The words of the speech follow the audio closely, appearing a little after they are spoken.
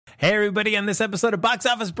Hey, everybody, on this episode of Box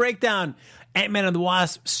Office Breakdown, Ant-Man and the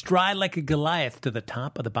Wasp stride like a Goliath to the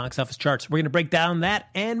top of the box office charts. We're going to break down that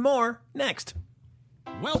and more next.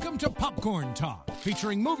 Welcome to Popcorn Talk,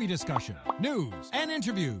 featuring movie discussion, news, and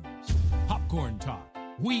interviews. Popcorn Talk,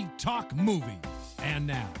 we talk movies. And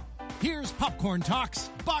now, here's Popcorn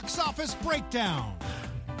Talk's Box Office Breakdown.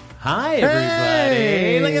 Hi, everybody.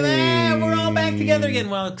 Hey. Look at that. We're all back together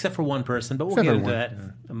again. Well, except for one person, but we'll get into that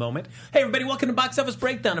in a moment. Hey, everybody. Welcome to Box Office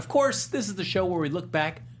Breakdown. Of course, this is the show where we look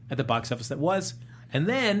back at the box office that was, and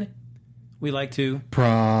then we like to...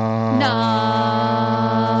 Prognosticate.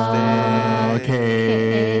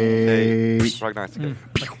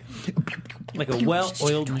 Like a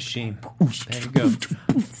well-oiled machine. There you go.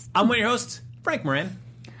 I'm one of your hosts, Frank Moran.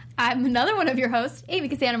 I'm another one of your hosts, Amy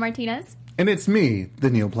Cassandra Martinez. And it's me, the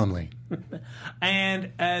Neil Plumley.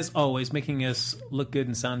 And as always, making us look good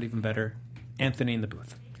and sound even better, Anthony in the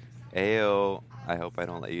booth. Ayo, I hope I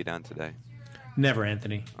don't let you down today. Never,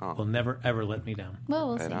 Anthony. Oh. Will never, ever let me down. Well,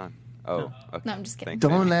 we'll Right see. on. Oh, No. okay. No, I'm just kidding.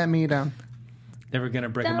 Don't let me down. Never going to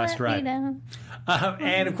break Don't my let me stride. down.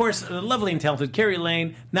 And, of course, the lovely and talented Carrie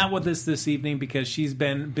Lane, not with us this evening because she's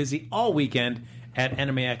been busy all weekend at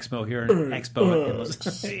Anime Expo here in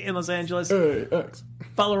Los Angeles.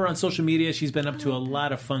 Follow her on social media. She's been up to a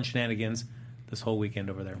lot of fun shenanigans this whole weekend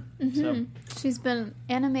over there. So, She's been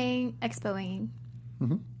anime expoing.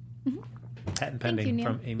 patent pending you, Neil.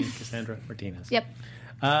 from Amy Cassandra Martinez. Yep.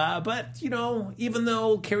 But, you know, even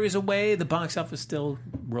though Carrie's away, the box office still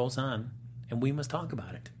rolls on, and we must talk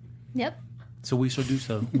about it. Yep. So we shall do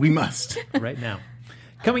so We must. right now.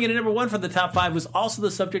 Coming in at number one for the top five was also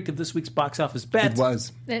the subject of this week's box office bet. It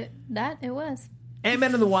was. It was.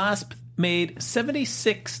 Ant-Man and the Wasp made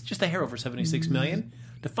 76, just a hair over 76 million.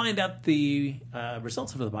 To find out the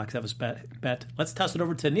results of the box office bet, let's toss it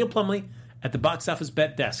over to Neil Plumley at the box office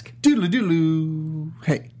bet desk. Doodle-doodle.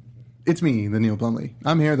 Hey, it's me, the Neil Plumley.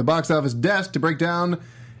 I'm here at the box office desk to break down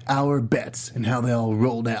our bets and how they all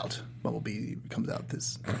rolled out. Bumblebee comes out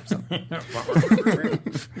this summer.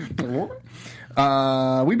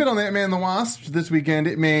 We bet on Ant-Man and the Wasp this weekend.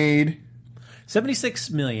 It made 76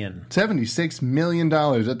 million. $76 million.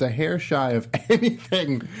 That's a hair shy of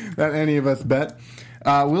anything that any of us bet.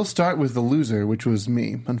 We'll start with the loser, which was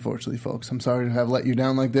me, unfortunately, folks. I'm sorry to have let you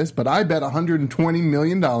down like this, but I bet $120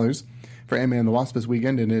 million for Ant-Man and the Wasp this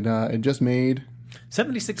weekend, and it just made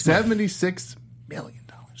 76 million. $76 million.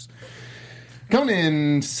 Coming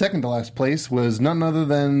in second to last place was none other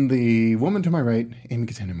than the woman to my right, Amy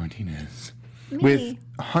Cassandra Martinez, Me. with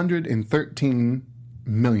 $113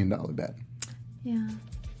 million bet. Yeah.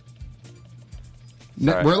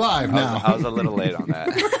 Sorry. We're live now. I was a little late on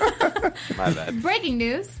that. My bad. Breaking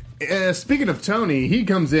news. Speaking of Tony, he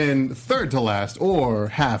comes in third to last, or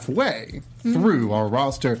halfway through our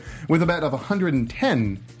roster, with a bet of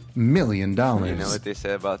 $110 million. You know what they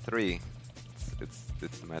say about three?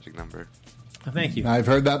 It's the magic number. Thank you. I've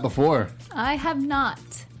heard that before. I have not.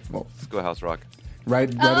 Well, Schoolhouse Rock.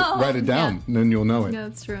 write it down, yeah. and then you'll know it. No,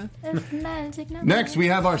 it's true. It's magic number. Next, we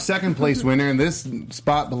have our second place winner, and this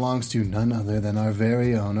spot belongs to none other than our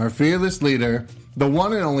very own, our fearless leader, the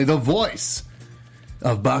one and only, the voice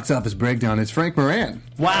of Box Office Breakdown. It's Frank Moran.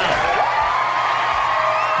 Wow.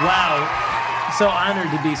 Wow. So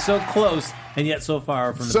honored to be so close and yet so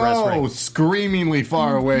far from the press So ring. screamingly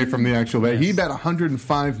far away from the actual bet. Yes. He bet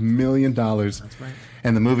 $105 million. That's right.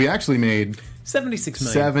 And the movie actually made 76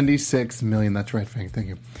 million. $76 million. That's right, Frank. Thank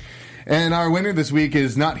you. And our winner this week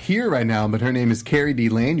is not here right now, but her name is Carrie D.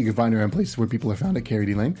 Lane. You can find her in places where people are found at Carrie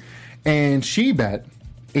D. Lane. And she bet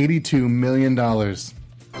 $82 million. All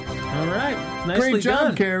right. Nicely Great job,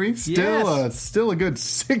 done. Carrie. Still a good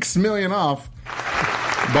 $6 million off.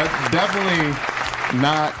 But definitely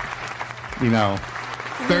not,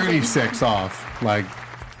 36 off like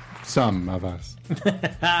some of us.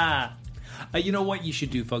 You know what you should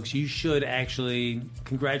do, folks? You should actually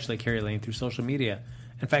congratulate Carrie Lane through social media.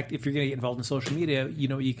 In fact, if you're going to get involved in social media, you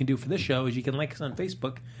know what you can do for this show is you can like us on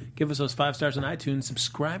Facebook, give us those 5 stars on iTunes,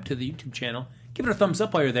 subscribe to the YouTube channel, give it a thumbs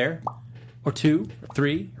up while you're there, or 2, or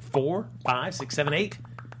 3, or 4, 5, 6, 7, 8,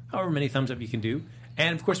 however many thumbs up you can do.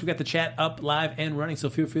 And, of course, we've got the chat up, live, and running, so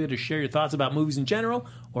feel free to share your thoughts about movies in general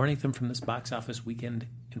or anything from this box office weekend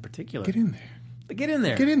in particular. Get in there. Get in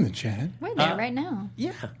there. Get in the chat. We're there right now.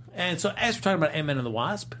 Yeah. And so as we're talking about Ant-Man and the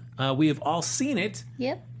Wasp, we have all seen it.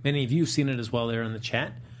 Yep. Many of you have seen it as well there in the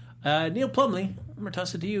chat. Neil Plumley, I'm going to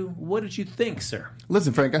toss it to you. What did you think, sir?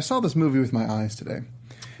 Listen, Frank, I saw this movie with my eyes today.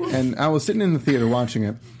 And I was sitting in the theater watching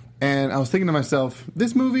it. And I was thinking to myself,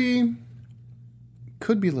 this movie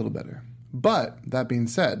could be a little better. But, that being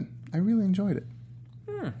said, I really enjoyed it.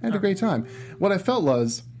 I had a great time. What I felt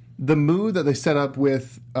was the mood that they set up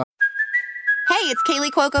with it's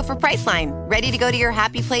Kaylee Cuoco for Priceline. Ready to go to your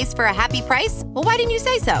happy place for a happy price? Well, why didn't you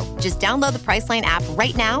say so? Just download the Priceline app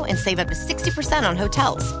right now and save up to 60% on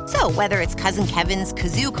hotels. So whether it's Cousin Kevin's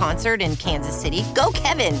Kazoo Concert in Kansas City, go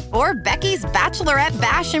Kevin, or Becky's Bachelorette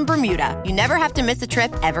Bash in Bermuda, you never have to miss a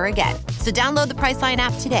trip ever again. So download the Priceline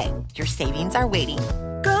app today. Your savings are waiting.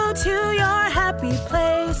 Go to your happy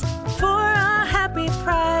place for a happy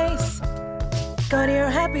price. Go to your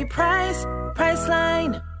happy price,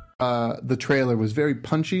 Priceline. The trailer was very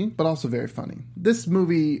punchy, but also very funny. This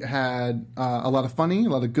movie had a lot of funny, a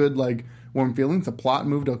lot of good, like, warm feelings. The plot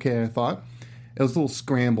moved okay, I thought. It was a little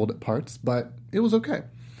scrambled at parts, but it was okay.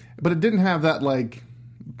 But it didn't have that, like,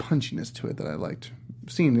 punchiness to it that I liked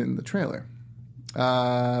seeing in the trailer.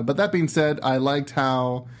 But that being said, I liked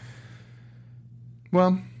how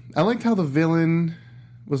the villain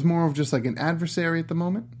was more of just like an adversary at the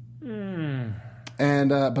moment. And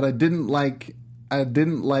but I didn't like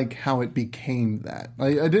how it became that.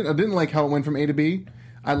 I didn't like how it went from A to B.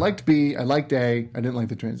 I liked B. I liked A. I didn't like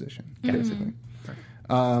the transition. Basically,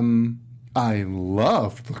 I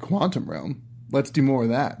loved the quantum realm. Let's do more of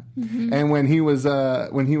that. And when he was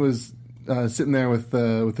sitting there with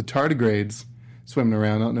the tardigrades swimming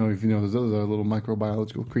around, I don't know if you know those are little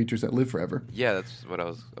microbiological creatures that live forever. Yeah, that's what I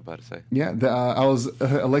was about to say. Yeah,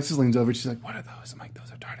 Alexis leans over. She's like, "What are those?" I'm like,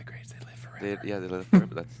 "Those are tardigrades. They live forever." They live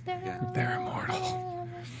forever. They're immortal.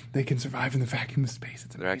 They can survive in the vacuum of space.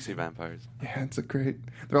 They're actually vampires. Yeah, it's a great.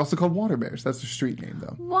 They're also called water bears. That's their street name,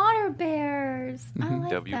 though. Water bears. I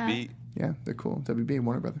like WB. that. Yeah, they're cool. WB,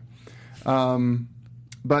 Warner Brother.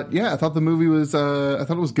 But yeah, I thought the movie was. I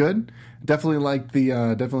thought it was good. Definitely liked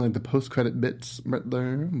the post credit bits right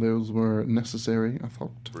there. Those were necessary. I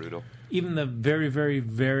thought Brutal. Even the very, very,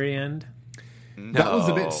 very end. No. That was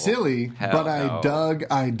a bit silly, but no.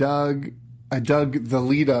 I dug the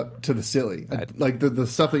lead up to the silly. Like the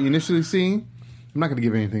stuff that you initially see. I'm not going to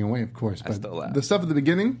give anything away, of course, but the stuff at the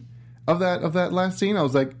beginning of that last scene, I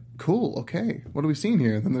was like, cool, okay, what are we seeing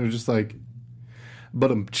here? And then they're just like,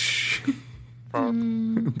 basically,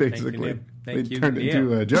 they turned it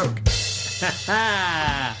into a joke.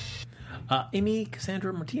 Amy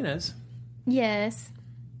Cassandra Martinez. Yes.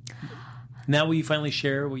 Now will you finally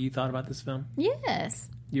share what you thought about this film? Yes.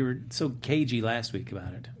 You were so cagey last week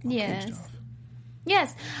about it. Yes.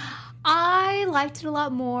 Yes. I liked it a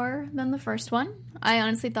lot more than the first one. I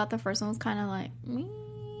honestly thought the first one was kind of like,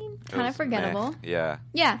 kind of forgettable. Yeah.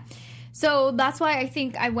 Yeah. So that's why I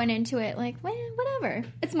think I went into it like, whatever.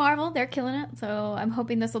 It's Marvel. They're killing it. So I'm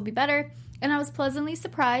hoping this will be better. And I was pleasantly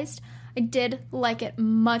surprised. I did like it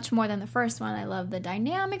much more than the first one. I love the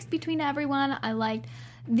dynamics between everyone. I liked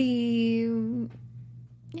this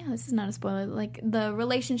is not a spoiler, like the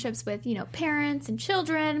relationships with, parents and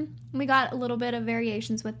children. We got a little bit of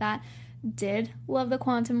variations with that. Did love the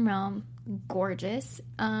quantum realm. Gorgeous.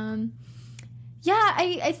 I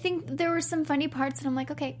think there were some funny parts that I'm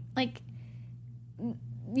like, okay, like,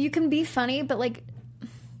 you can be funny, but, like,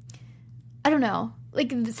 I don't know.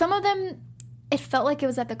 Like, some of them, it felt like it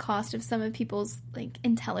was at the cost of some of people's, like,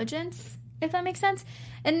 intelligence, if that makes sense.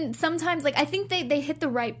 And sometimes, like, I think they hit the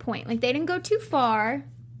right point. Like, they didn't go too far.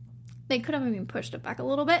 They could have even pushed it back a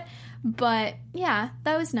little bit. But, yeah,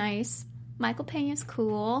 that was nice. Michael Peña's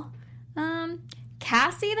cool.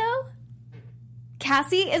 Cassie, though?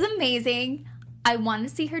 Cassie is amazing. I want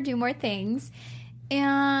to see her do more things.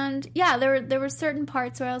 And, yeah, there were certain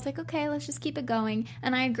parts where I was like, okay, let's just keep it going.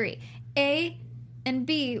 And I agree. A and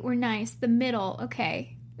B were nice. The middle,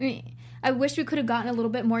 okay. I wish we could have gotten a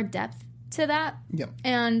little bit more depth to that. Yep.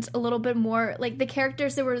 And a little bit more, like, the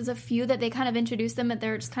characters, there was a few that they kind of introduced them, but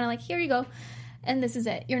they're just kind of like, here you go. And this is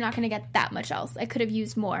it. You're not going to get that much else. I could have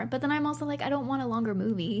used more. But then I'm also like, I don't want a longer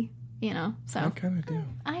movie, so. I kind of do.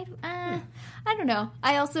 I don't know.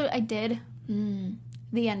 I did.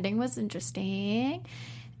 The ending was interesting.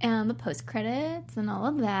 And the post-credits and all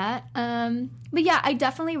of that. But yeah, I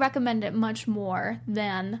definitely recommend it much more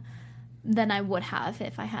than I would have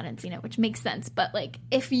if I hadn't seen it, which makes sense. But, like,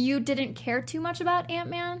 if you didn't care too much about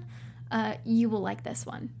Ant-Man, you will like this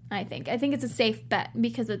one, I think. I think it's a safe bet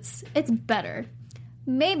because it's better.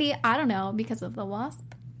 Maybe, I don't know, because of the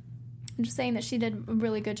Wasp. I'm just saying that she did a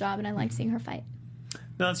really good job, and I liked seeing her fight.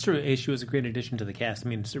 No, that's true. She was a great addition to the cast. I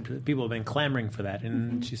mean, people have been clamoring for that,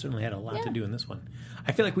 and she certainly had a lot to do in this one.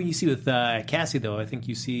 I feel like when you see with Cassie, though, I think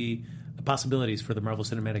you see the possibilities for the Marvel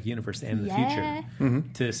Cinematic Universe and the future.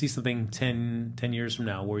 To see something 10 years from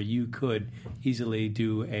now where you could easily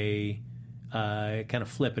do a kind of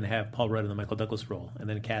flip and have Paul Rudd in the Michael Douglas role, and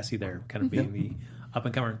then Cassie there kind of being the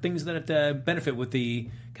up-and-comer. Things that benefit with the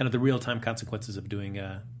kind of the real-time consequences of doing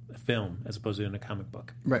a film as opposed to in a comic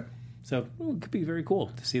book. Right. So it could be very cool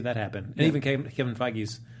to see that happen. And even Kevin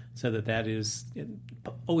Feige's said that is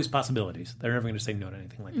always possibilities. They're never going to say no to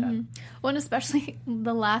anything like that. Well, and especially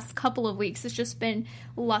the last couple of weeks, it's just been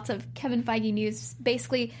lots of Kevin Feige news,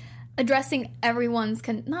 basically addressing everyone's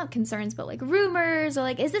not concerns, but like rumors or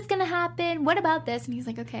like, is this going to happen? What about this? And he's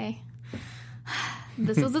like, okay,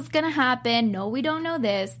 this is what's going to happen. No, we don't know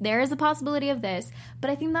this. There is a possibility of this. But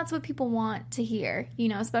I think that's what people want to hear,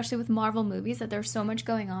 especially with Marvel movies, that there's so much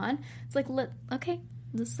going on. It's like, okay,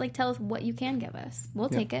 just like tell us what you can give us. We'll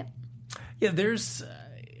take it. Yeah, there's.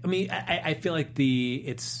 I feel like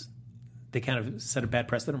they kind of set a bad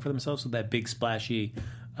precedent for themselves with that big splashy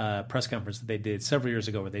press conference that they did several years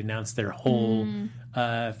ago, where they announced their whole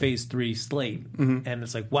Phase 3 slate, and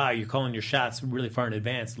it's like, wow, you're calling your shots really far in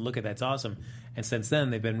advance. Look at that's awesome. And since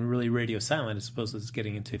then, they've been really radio silent as opposed to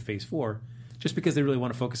getting into Phase 4, just because they really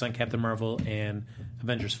want to focus on Captain Marvel and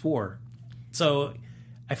Avengers 4. So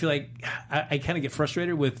I feel like I kind of get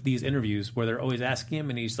frustrated with these interviews where they're always asking him,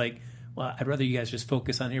 and he's like, well, I'd rather you guys just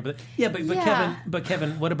focus on here. But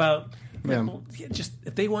Kevin, what about... Well, just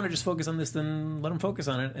if they want to just focus on this, then let them focus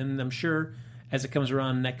on it. And I'm sure as it comes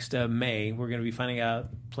around next May, we're going to be finding out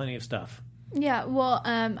plenty of stuff. Yeah, well,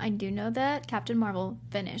 I do know that Captain Marvel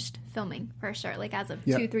finished filming for sure, like as of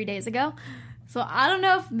 2-3 days ago. So I don't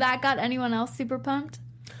know if that got anyone else super pumped.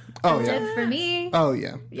 Oh, It yeah. did for me. Oh,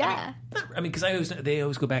 yeah. Yeah. I mean, because they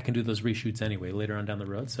always go back and do those reshoots anyway later on down the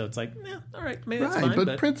road. So it's like, all right, maybe that's fine.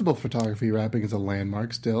 But principal photography wrapping is a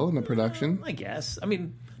landmark still in the production. I guess. I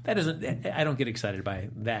mean, I don't get excited by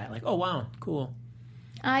that. Like, oh, wow, cool.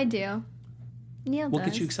 I do. Neil does. What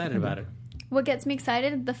gets you excited about it? What gets me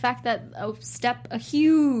excited? The fact that a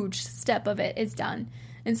huge step of it is done.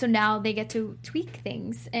 And so now they get to tweak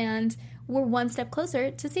things, and we're one step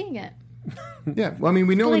closer to seeing it. Yeah, well, I mean,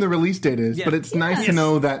 we know when the release date is, but it's nice to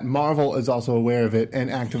know that Marvel is also aware of it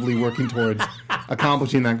and actively working towards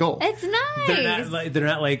accomplishing that goal. It's nice. They're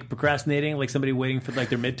not like procrastinating, like somebody waiting for like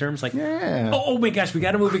their midterms. Like, Yeah. oh my gosh, we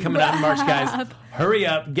got a movie coming out in March, guys. Hurry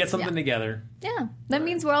up, get something together. Yeah, that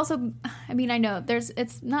means we're also. I mean, I know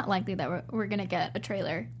it's not likely that we're gonna get a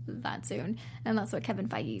trailer that soon, and that's what Kevin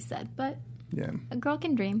Feige said. But Yeah. a girl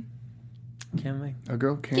can dream. Can they? A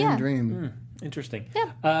girl can dream. Interesting.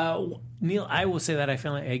 Yeah. Neil, I will say that I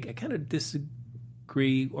feel like I kind of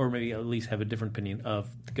disagree, or maybe at least have a different opinion of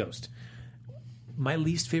the Ghost. My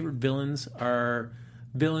least favorite villains are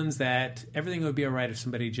villains that everything would be all right if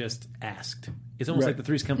somebody just asked. It's almost like the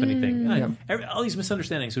Three's Company thing. All these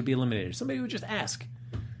misunderstandings would be eliminated. Somebody would just ask,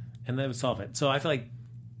 and that would solve it. So I feel like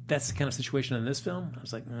that's the kind of situation in this film. I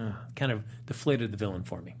was like, kind of deflated the villain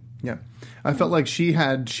for me. Yeah. I felt like she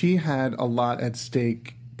had a lot at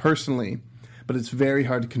stake personally, but it's very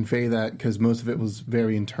hard to convey that because most of it was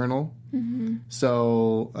very internal. Mm-hmm.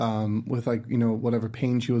 So with whatever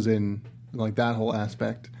pain she was in, like that whole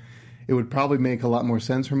aspect, it would probably make a lot more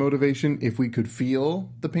sense, her motivation, if we could feel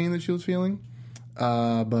the pain that she was feeling.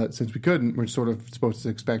 But since we couldn't, we're sort of supposed to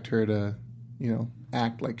expect her to,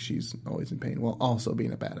 act like she's always in pain while also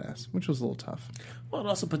being a badass, which was a little tough. Well, it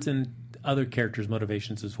also puts in other characters'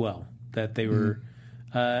 motivations as well, that they were...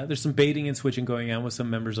 there's some baiting and switching going on with some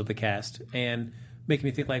members of the cast, and making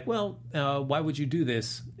me think like, well, why would you do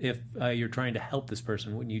this if you're trying to help this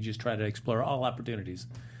person? Wouldn't you just try to explore all opportunities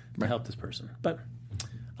to help this person? But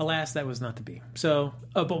alas, that was not to be. So,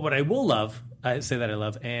 but what I will love, I say that I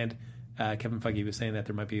love, and Kevin Feige was saying that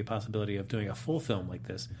there might be a possibility of doing a full film like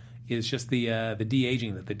this, is just the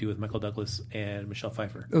de-aging that they do with Michael Douglas and Michelle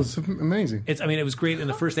Pfeiffer. It was amazing. It was great in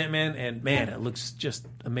the first Ant-Man, and man, it looks just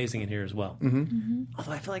amazing in here as well. Mm-hmm. Mm-hmm.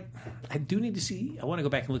 Although I feel like I do need to see. I want to go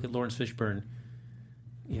back and look at Lawrence Fishburne,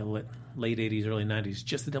 late '80s, early '90s,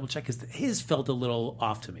 just to double check, because his felt a little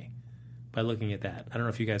off to me by looking at that. I don't know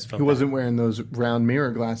if you guys felt. He wasn't wearing those round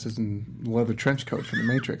mirror glasses and leather trench coat from The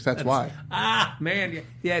Matrix. That's why. Man,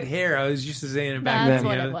 he had hair. I was used to saying it back That's then.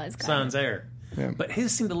 what it was, Sans hair. Yeah. But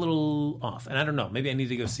his seemed a little off, and I don't know. Maybe I need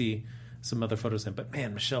to go see some other photos of him. But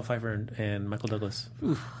man, Michelle Pfeiffer and Michael Douglas.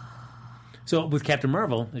 Oof. So with Captain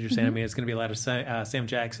Marvel, as you're saying, I mean, it's going to be a lot of Sam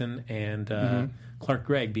Jackson and Clark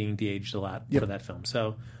Gregg being de-aged a lot for that film.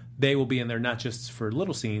 So they will be in there not just for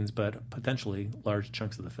little scenes, but potentially large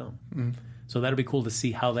chunks of the film. Mm-hmm. So that'll be cool to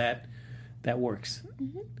see how that works.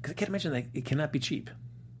 Because I can't imagine that it cannot be cheap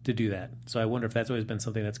to do that. So I wonder if that's always been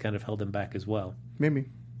something that's kind of held them back as well. Maybe.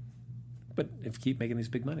 But if you keep making these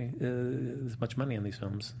big money, this much money on these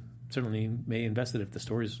films, certainly may invest it if the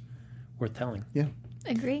story's worth telling. Yeah.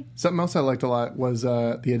 Agree. Something else I liked a lot was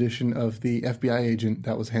the addition of the FBI agent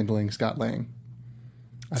that was handling Scott Lang.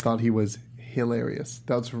 I thought he was hilarious.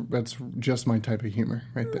 That's just my type of humor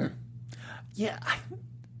right there. Yeah,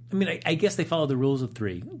 I mean, I guess they followed the rules of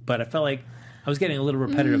 3, but I felt like I was getting a little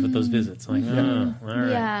repetitive with those visits. I'm like, oh, all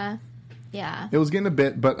right. Yeah. It was getting a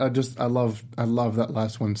bit, but I love that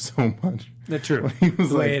last one so much. That's true. He was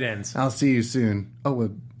The like, way it ends. I'll see you soon. Oh,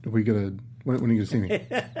 well, are we gonna? When are you gonna see me?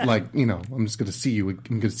 Like, I'm just gonna see you.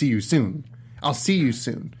 I'm gonna see you soon. I'll see you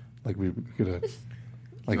soon. Like we're gonna,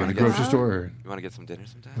 like at the grocery store. Or, You want to get some dinner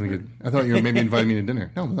sometime? I thought you were maybe inviting me to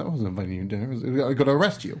dinner. No, that wasn't inviting you to dinner. I'm gonna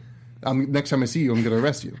arrest you. Next time I see you, I'm gonna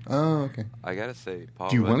arrest you. Oh, okay. I gotta say, Paul.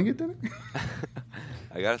 Do you Rudd- want to get dinner?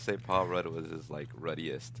 I gotta say, Paul Rudd was his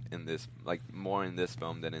ruddiest in this, more in this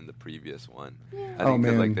film than in the previous one. I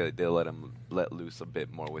think that they let him let loose a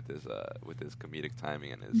bit more with his comedic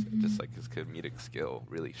timing and his his comedic skill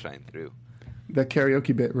really shine through. That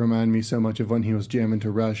karaoke bit reminded me so much of when he was jamming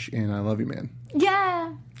to Rush in "I Love You, Man."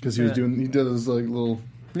 Yeah. Because he did those little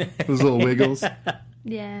wiggles.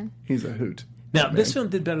 Yeah. He's a hoot. Now, this film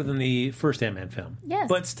did better than the first Ant-Man film. Yes.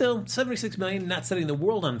 But still, $76 million, not setting the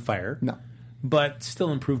world on fire. No. But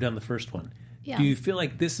still improved on the first one. Yeah. Do you feel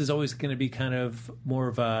like this is always going to be kind of more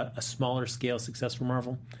of a smaller scale success for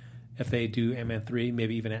Marvel? If they do Ant-Man 3,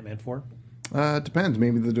 maybe even Ant-Man 4? It depends.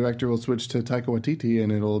 Maybe the director will switch to Taika Waititi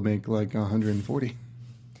and it'll make 140.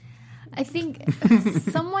 I think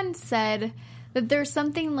someone said that there's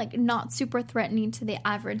something not super threatening to the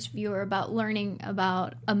average viewer about learning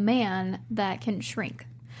about a man that can shrink.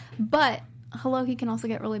 But, hello, he can also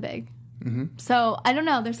get really big. Mm-hmm. So, I don't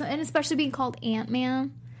know. And especially being called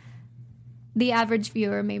Ant-Man, the average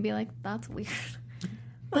viewer may be like, that's weird.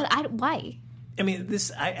 But why? I mean,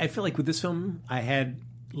 I feel like with this film, I had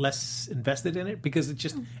less invested in it because it's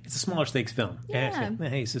a smaller stakes film. Yeah.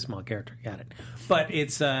 Hey, he's a small character, got it. But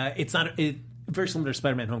it's not very similar to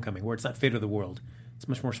Spider-Man: Homecoming, where it's not fate of the world. It's a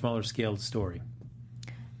much more smaller scaled story.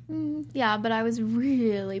 Yeah, but I was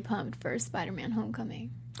really pumped for Spider-Man: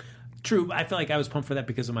 Homecoming. True, I feel like I was pumped for that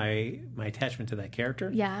because of my attachment to that character.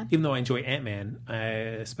 Yeah. Even though I enjoy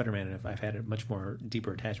Ant-Man, Spider-Man I've had a much more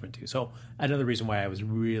deeper attachment to. So another reason why I was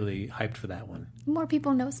really hyped for that one. More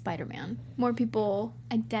people know Spider-Man. More people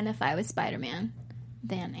identify with Spider-Man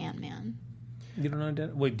than Ant-Man. You don't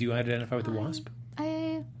identify? Wait, do you identify with the Wasp?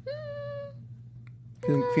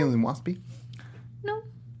 Feeling waspy? No.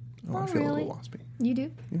 Oh, I Not feel a really. little waspy. You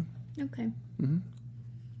do? Yeah. Okay. Mm-hmm.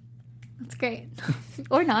 That's great.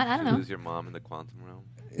 Or not, I don't know. Lose your mom in the quantum realm.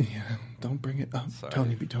 Yeah, don't bring it up. Sorry.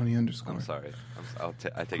 Tony _. I'm sorry.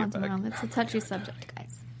 I take Quantum it back. realm. It's a touchy subject,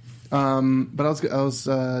 guys. But I was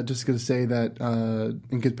just going to say that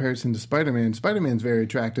in comparison to Spider-Man, Spider-Man's very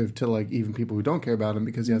attractive to even people who don't care about him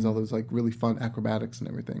because he has all those really fun acrobatics and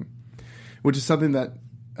everything, which is something that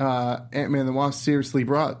Ant-Man and the Wasp seriously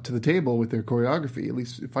brought to the table with their choreography, at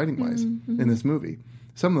least fighting-wise, in this movie.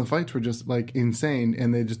 Some of the fights were just insane,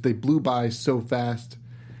 and they blew by so fast,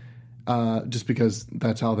 just because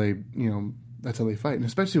that's how they fight, and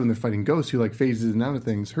especially when they're fighting Ghost, who phases in and out of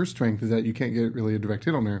things. Her strength is that you can't get really a direct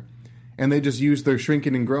hit on her, and they just use their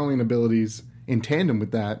shrinking and growing abilities in tandem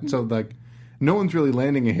with that. So no one's really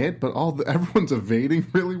landing a hit, but everyone's evading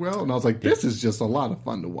really well, and I was like, this is just a lot of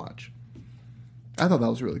fun to watch. I thought that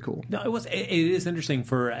was really cool. No, it was. It is interesting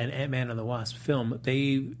for an Ant-Man and the Wasp film.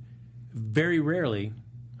 They very rarely,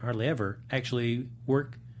 hardly ever, actually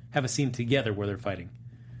have a scene together where they're fighting.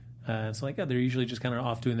 It's they're usually just kind of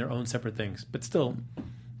off doing their own separate things, but still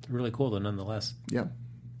really cool though, nonetheless. Yeah.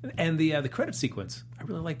 And the credit sequence, I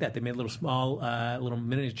really like that. They made little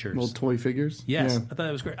miniatures, Little toy figures. Yes, Yeah. I thought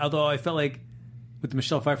that was great. Although I felt like with the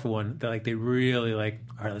Michelle Pfeiffer one, they really all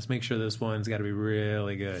right, let's make sure this one's got to be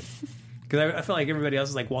really good. Because I feel like everybody else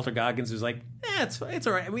is like Walter Goggins, who's it's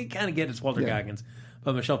all right. We kind of get it's Walter Goggins,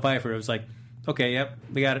 but Michelle Pfeiffer, it was okay, yep,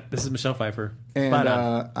 we got it. This is Michelle Pfeiffer. And Spot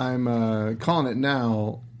on. I'm calling it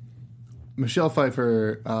now. Michelle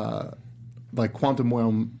Pfeiffer, Quantum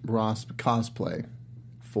Realm Wasp cosplay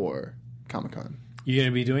for Comic-Con. You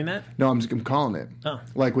gonna be doing that? No, I'm calling it. Oh.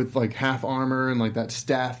 With half armor and that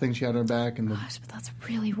staff thing she had on her back and Gosh, but that's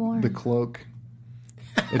really warm. the cloak.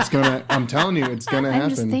 It's gonna. I'm telling you, it's gonna happen. I'm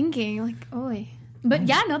just thinking, oi. But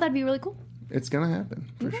yeah, no, that'd be really cool. It's gonna happen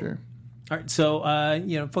for sure. All right, so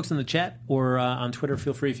folks in the chat or on Twitter,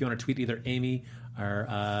 feel free if you want to tweet either Amy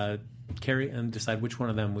or Carrie and decide which one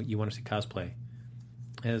of them you want to see cosplay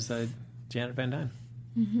as Janet Van Dyne.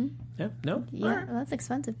 Mm-hmm. Yeah, no, Yeah, all right. well, that's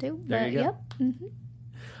expensive too. There but, you go. Yep. Mm-hmm.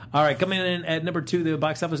 All right, coming in at number 2, the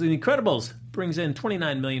box office, The Incredibles brings in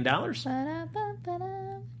 $29 million.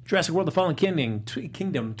 Jurassic World: The Fallen Kingdom,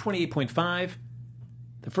 28.5.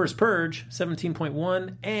 The First Purge,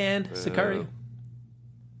 17.1, and Sicario.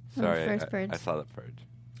 Sorry, First Purge. I saw the Purge.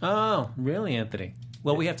 Oh, really, Anthony?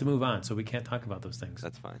 Well, we have to move on, so we can't talk about those things.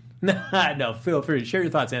 That's fine. No, feel free. Share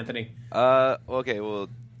your thoughts, Anthony. Okay, well,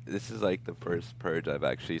 this is like the first Purge I've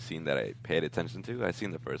actually seen that I paid attention to. I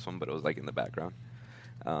seen the first one, but it was like in the background.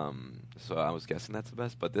 So I was guessing that's the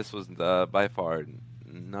best, but this was by far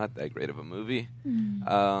not that great of a movie.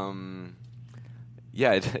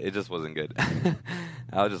 Yeah, it just wasn't good.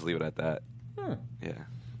 I'll just leave it at that. Yeah.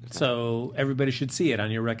 So everybody should see it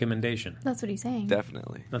on your recommendation. That's what he's saying.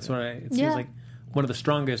 Definitely. That's what it seems like one of the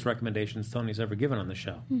strongest recommendations Tony's ever given on the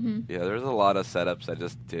show. Yeah, there's a lot of setups that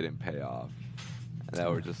just didn't pay off. And that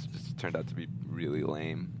were just turned out to be really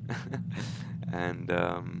lame. And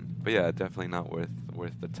but yeah, definitely not worth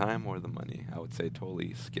the time or the money. I would say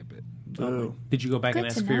totally skip it. Oh. Did you go back and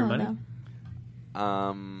ask for your money?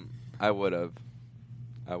 I would have.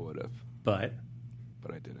 But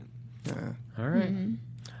I didn't. Yeah. all right.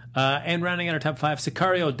 And rounding out our top 5,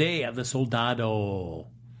 Sicario Day of the Soldado.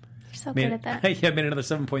 You're so good at that. Yeah, made another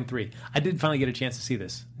 7.3. I did finally get a chance to see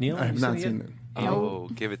this. Neil, I have not seen it. Oh,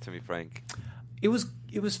 give it to me, Frank. It was,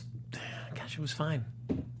 gosh, it was fine.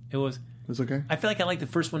 It was okay. I feel like I liked the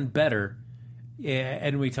first one better. Yeah,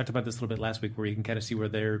 and we talked about this a little bit last week, where you can kind of see where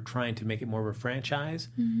they're trying to make it more of a franchise.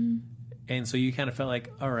 And so you kind of felt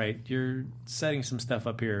like, all right, you're setting some stuff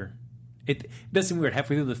up here. It does seem weird.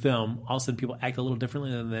 Halfway through the film, all of a sudden people act a little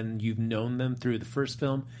differently than you've known them through the first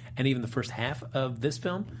film and even the first half of this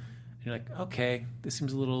film. And you're like, okay, this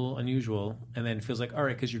seems a little unusual. And then it feels like, all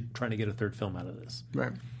right, because you're trying to get a third film out of this.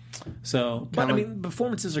 Right. So, but I mean,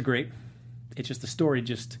 performances are great. It's just the story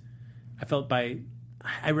I felt I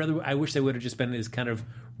wish they would have just been as kind of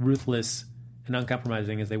ruthless and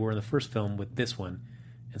uncompromising as they were in the first film with this one,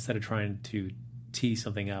 instead of trying to tee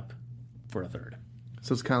something up for a third.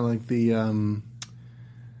 So it's kind of like the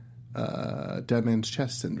Dead Man's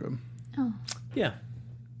Chest syndrome. Oh. Yeah.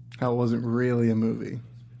 How it wasn't really a movie.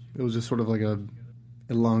 It was just sort of like a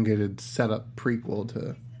elongated setup prequel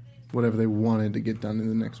to whatever they wanted to get done in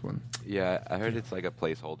the next one. Yeah, I heard it's like a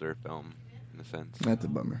placeholder film in a sense. That's a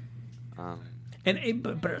bummer.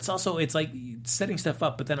 But it's like setting stuff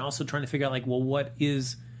up, but then also trying to figure out, like, well, what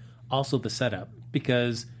is also the setup?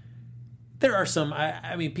 Because there are some,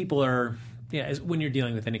 I mean, people are, when you're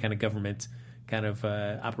dealing with any kind of government kind of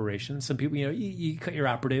operation, some people, you cut your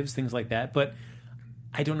operatives, things like that. But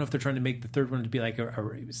I don't know if they're trying to make the third one to be like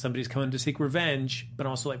somebody's coming to seek revenge, but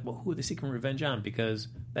also like, well, who are they seeking revenge on? Because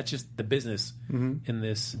that's just the business in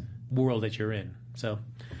this world that you're in. So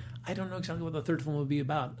I don't know exactly what the third film will be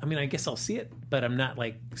about. I mean, I guess I'll see it, but I'm not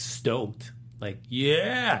like stoked. Like,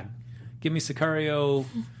 yeah, give me Sicario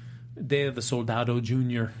Day of the Soldado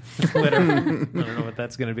Jr. Whatever. I don't know what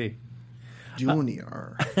that's going to be.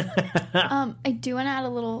 Junior. I do want to add a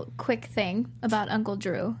little quick thing about Uncle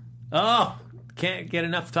Drew. Oh, can't get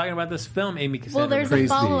enough talking about this film, Amy Cassandra. Well, there's a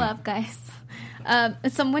follow-up, guys.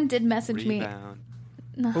 Someone did message Rebound.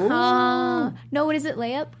 me. No, what is it,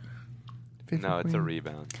 layup? No, it's a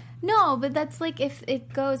rebound. No, but that's like if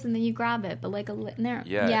it goes and then you grab it, but like there.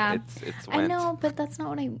 Yeah. It's I know, but that's not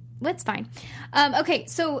what It's fine. Okay,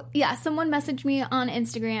 so yeah, someone messaged me on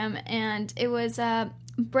Instagram, and it was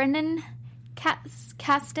Brendan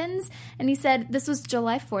Castens, and he said this was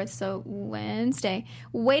July 4th, so Wednesday.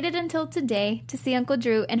 Waited until today to see Uncle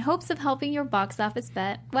Drew in hopes of helping your box office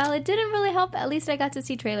bet. Well, it didn't really help. At least I got to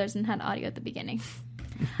see trailers and had audio at the beginning.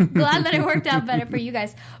 Glad that it worked out better for you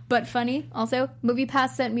guys. But funny, also, MoviePass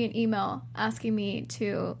sent me an email asking me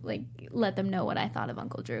to like let them know what I thought of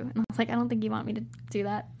Uncle Drew, and I was like, I don't think you want me to do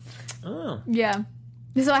that. Oh, yeah.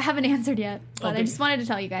 So I haven't answered yet, but Okay. I just wanted to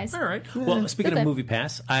tell you guys. all right. Well, speaking of That's it.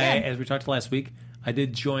 MoviePass, as we talked last week, I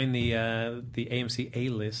did join the AMC A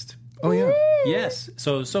list. Oh, yeah. Yes.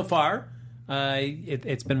 So far,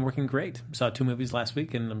 it's been working great. Saw 2 movies last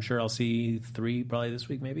week, and I'm sure I'll see 3 probably this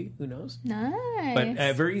week, maybe. Who knows? Nice.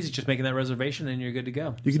 But very easy. Just making that reservation, and you're good to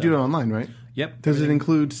go. You can do it online, right? Yep. Does it everything-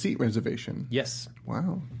 include seat reservation? Yes.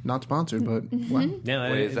 Wow. Not sponsored, but wow.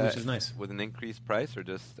 Yeah, Wait, which is nice. with an increased price or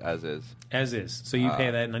just as is? As is. So you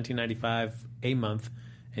pay that $19.95 a month,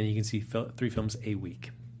 and you can see 3 films a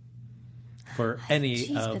week for any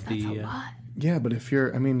Jeez, of but the. that's a lot. Yeah, but if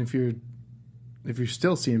you're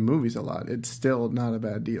still seeing movies a lot, it's still not a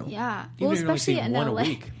bad deal. Yeah. Even Well, if you're only especially seeing in one LA. a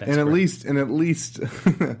week. That's And at great. least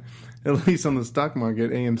at least on the stock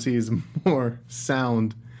market, AMC is more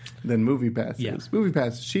sound than MoviePass Yeah. is.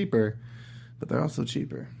 MoviePass is cheaper, but they're also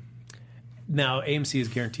cheaper. Now, AMC is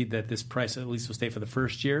guaranteed that this price at least will stay for the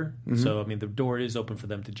first year. So, I mean, the door is open for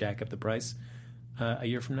them to jack up the price a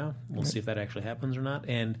year from now. We'll see if that actually happens or not,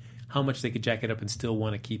 and how much they could jack it up and still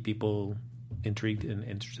want to keep people intrigued and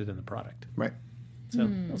interested in the product. Right. So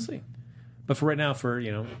we'll see. But for right now, for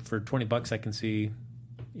 $20, I can see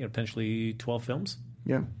potentially 12 films.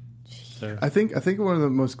 Yeah. So. I think one of the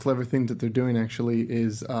most clever things that they're doing actually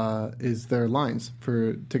is their lines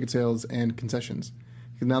for ticket sales and concessions.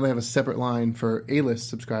 Now they have a separate line for A-list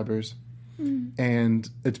subscribers, and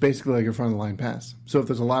it's basically like a front of the line pass. So if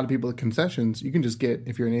there's a lot of people at concessions, you can just get,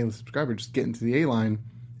 if you're an A-list subscriber, just get into the A line,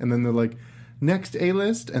 and then they're like, next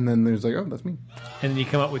A-list, and then there's like, oh, that's me. And you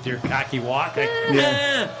come up with your cocky walk, like,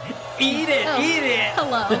 eat it.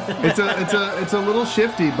 Hello. It's a little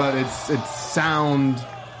shifty, but it's sound.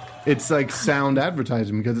 It's like sound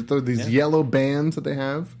advertising because it's these yellow bands that they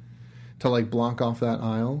have to like block off that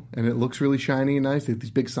aisle, and it looks really shiny and nice. They have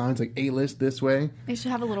these big signs like A-list this way. They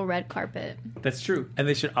should have a little red carpet. That's true. And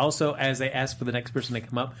they should also, as they ask for the next person to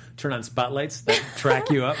come up, turn on spotlights that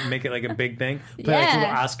track you up and make it like a big thing. Play like a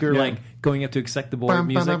little Oscar, like going up to accept the board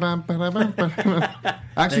music. I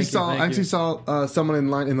actually saw someone in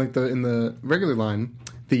line in the regular line,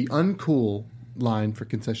 the uncool line for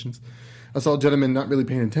concessions. I saw a gentleman not really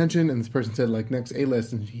paying attention, and this person said like next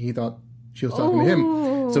A-list, and he thought she was talking to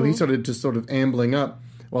him. So he started just sort of ambling up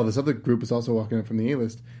while this other group was also walking up from the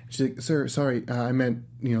A-list. She's like, sir, sorry, I meant,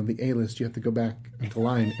 the A-list. You have to go back into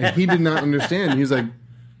line. And he did not understand. He was like,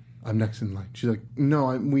 I'm next in line. She's like,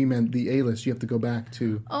 no, we meant the A-list. You have to go back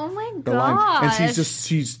to the line. And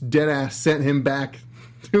she's dead ass sent him back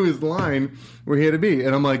to his line where he had to be.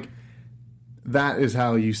 And I'm like, that is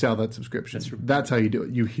how you sell that subscription. That's how you do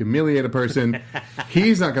it. You humiliate a person.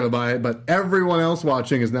 He's not going to buy it, but everyone else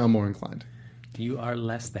watching is now more inclined. You are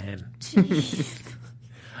less than.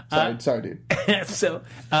 Sorry, dude. So,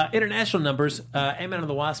 international numbers. Ant-Man and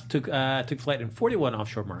the Wasp took flight in 41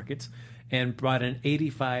 offshore markets and brought in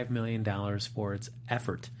 $85 million for its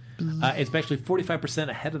effort. It's actually 45%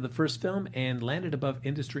 ahead of the first film and landed above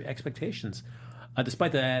industry expectations.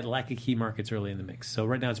 Despite the lack of key markets early in the mix. So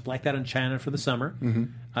right now it's blacked out in China for the summer.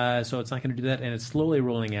 So it's not going to do that. And it's slowly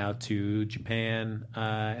rolling out to Japan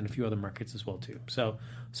and a few other markets as well, too. So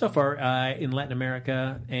far in Latin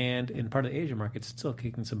America and in part of the Asia markets, it's still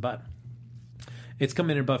kicking some butt. It's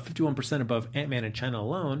coming in about 51% above Ant-Man in China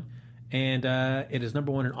alone. And it is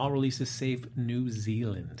number one in all releases save New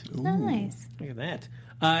Zealand. Ooh. Nice. Look at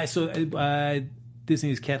that.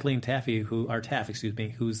 Disney's Kathleen Taffy,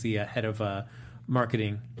 who's the head of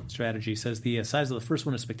marketing strategy, says the size of the first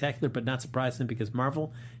one is spectacular, but not surprising because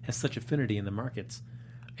Marvel has such affinity in the markets.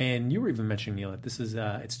 And you were even mentioning, Neil, that this is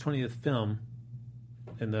its 20th film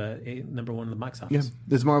and the number one in the box office. Yeah,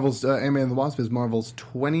 this Marvel's Ant-Man and the Wasp is Marvel's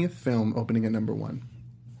 20th film opening at number one.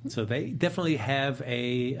 So they definitely have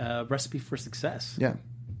a recipe for success. Yeah.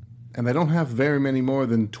 And they don't have very many more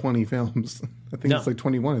than 20 films. I think it's like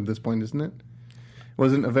 21 at this point, isn't it?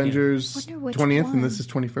 Wasn't Avengers 20th and this is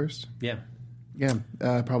 21st? Yeah. Yeah,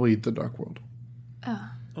 probably The Dark World.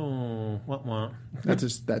 What?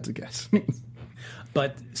 That's a guess.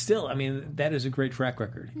 But still, I mean, that is a great track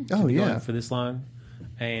record. Going for this long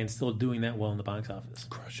and still doing that well in the box office.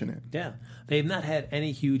 Crushing it. Yeah. They've not had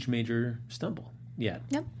any huge major stumble yet.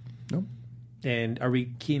 Nope. And are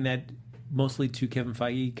we keying that mostly to Kevin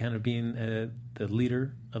Feige kind of being the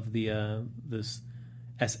leader of the this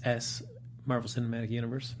SS Marvel Cinematic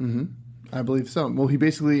Universe? Mm-hmm. I believe so. Well, he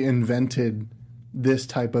basically invented this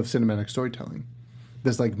type of cinematic storytelling.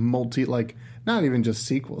 This not even just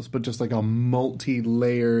sequels, but just like a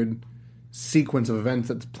multi-layered sequence of events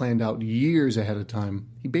that's planned out years ahead of time.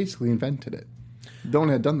 He basically invented it. No one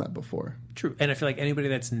had done that before. True. And I feel like anybody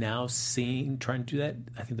that's now trying to do that,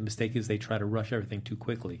 I think the mistake is they try to rush everything too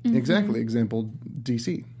quickly. Mm-hmm. Exactly. Example,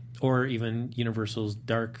 DC. Or even Universal's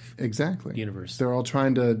Dark universe. They're all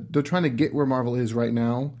trying to get where Marvel is right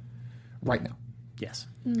now. Yes.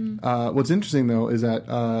 What's interesting, though, is that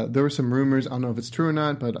there were some rumors, I don't know if it's true or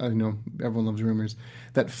not, but I know everyone loves rumors,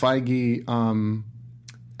 that Feige,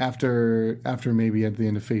 after maybe at the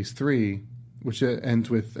end of Phase 3, which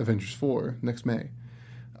ends with Avengers 4 next May,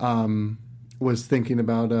 was thinking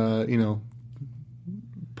about,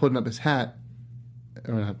 putting up his hat,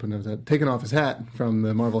 or not putting up his hat, taking off his hat from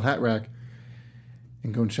the Marvel hat rack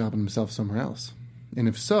and going shopping himself somewhere else. And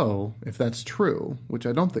if that's true, which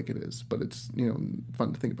I don't think it is, but it's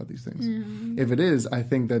fun to think about these things. Mm-hmm. If it is, I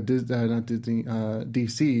think that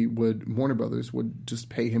Warner Brothers would just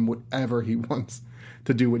pay him whatever he wants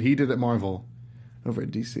to do what he did at Marvel over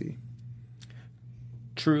at DC.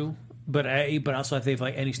 True, but also I think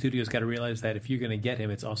like any studio's got to realize that if you're going to get him,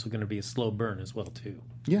 it's also going to be a slow burn as well too.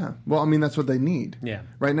 Yeah, well, I mean that's what they need. Yeah,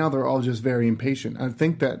 right now they're all just very impatient. I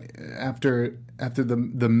think that after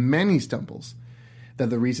the many stumbles that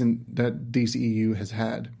the reason that DCEU has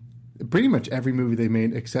had, pretty much every movie they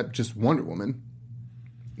made except just Wonder Woman,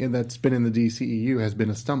 and that's been in the DCEU has been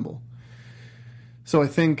a stumble. So I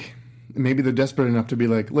think maybe they're desperate enough to be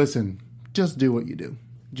like, listen, just do what you do.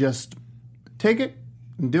 just take it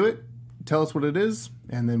and do it. Tell us what it is,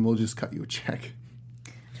 and then we'll just cut you a check.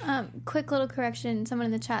 Quick little correction. Someone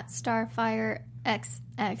in the chat, Starfire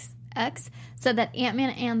XXX, said that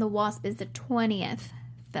Ant-Man and the Wasp is the 20th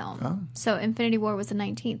film. Oh. So Infinity War was the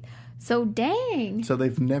 19th. So dang. So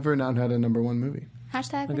they've never not had a number one movie.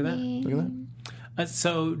 Hashtag Look at that. me. Look at that.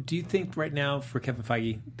 So do you think right now for Kevin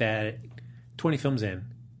Feige that 20 films in,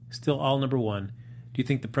 still all number one, do you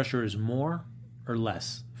think the pressure is more or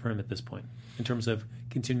less for him at this point in terms of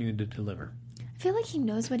continuing to deliver? I feel like he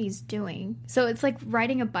knows what he's doing. So it's like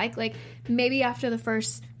riding a bike. Like maybe after the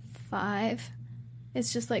first 5,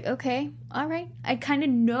 it's just like, okay, all right. I kind of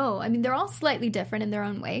know. I mean, they're all slightly different in their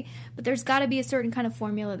own way, but there's got to be a certain kind of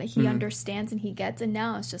formula that he understands and he gets. And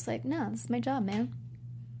now it's just like, no, this is my job, man.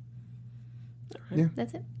 Yeah,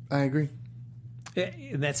 That's it. I agree.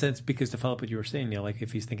 In that sense, because to follow up what you were saying, Neil, like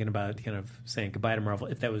if he's thinking about kind of saying goodbye to Marvel,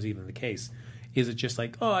 if that was even the case, is it just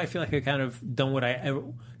like, oh, I feel like I kind of done what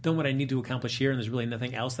I need to accomplish here, and there's really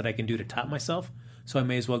nothing else that I can do to top myself, so I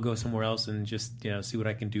may as well go somewhere else and just see what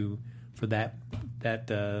I can do for that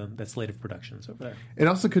slate of productions over there. It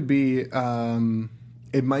also could be,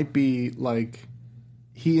 it might be like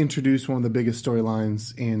he introduced one of the biggest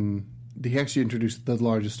storylines he actually introduced the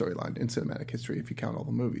largest storyline in cinematic history if you count all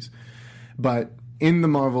the movies. But in the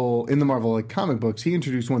Marvel like comic books, he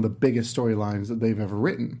introduced one of the biggest storylines that they've ever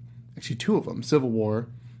written. Actually, 2 of them, Civil War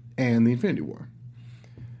and the Infinity War.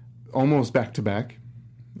 Almost back to back.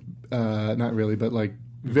 Not really, but like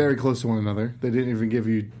very close to one another. They didn't even give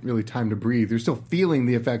you really time to breathe. You're still feeling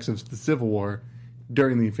the effects of the Civil War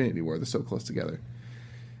during the Infinity War. They're so close together.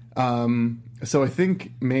 So I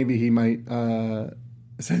think maybe he might,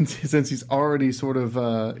 since he's already sort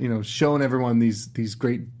of shown everyone these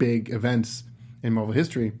great big events in Marvel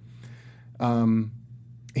history,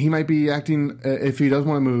 he might be acting, if he does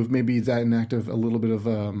want to move, maybe he's at an act of a little bit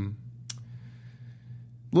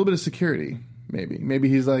of security. Maybe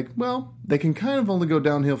he's like, well, they can kind of only go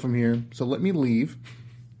downhill from here, so let me leave.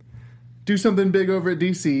 Do something big over at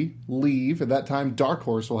DC. Leave. At that time, Dark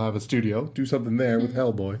Horse will have a studio. Do something there with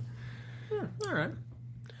Hellboy. All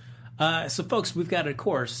right. So, folks, we've got, of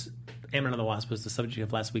course, Ant-Man and the Wasp was the subject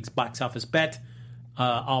of last week's box office bet.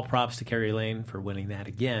 All props to Carrie Lane for winning that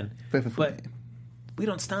again. But we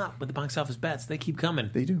don't stop with the box office bets. They keep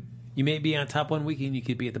coming. They do. You may be on top one weekend, you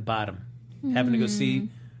could be at the bottom, having to go see,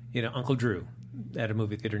 Uncle Drew at a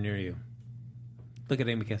movie theater near you. Look at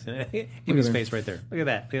Amy Cassidy. Amy's face right there. Look at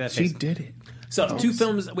that. Look at that face. She did it. So, 2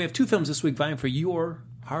 films. We have 2 films this week vying for your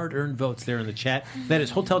hard-earned votes there in the chat. That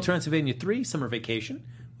is Hotel Transylvania 3, Summer Vacation,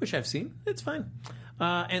 which I've seen. It's fine.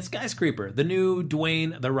 And Skyscraper, the new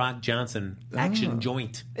Dwayne The Rock Johnson action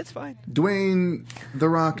joint. It's fine. Dwayne The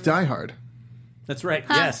Rock Die Hard. That's right.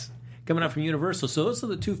 Yes. Coming out from Universal. So those are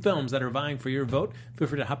the 2 films that are vying for your vote. Feel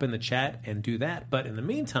free to hop in the chat and do that. But in the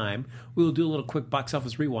meantime, we will do a little quick box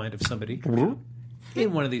office rewind of somebody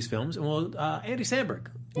in one of these films. And we'll Andy Samberg,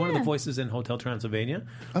 one of the voices in Hotel Transylvania.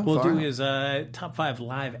 We'll do his top 5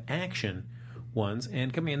 live action ones.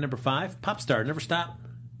 And coming in number 5, Popstar, Never Stop,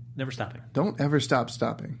 Never Stopping. Don't ever stop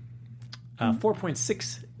stopping.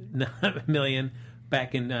 4.6 million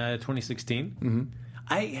back in 2016. Mm-hmm.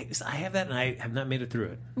 I have that, and I have not made it through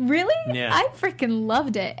it. Really? Yeah. I freaking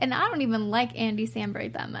loved it. And I don't even like Andy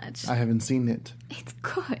Samberg that much. I haven't seen it. It's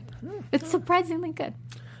good. It's surprisingly good.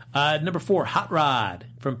 Number 4, Hot Rod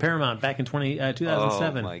from Paramount back in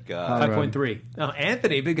 2007. Oh, my God. 5.3. Oh,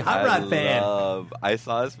 Anthony, big Hot Rod fan. I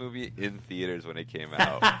saw this movie in theaters when it came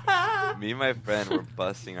out. Me and my friend were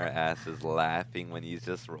busting our asses laughing when he's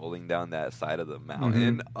just rolling down that side of the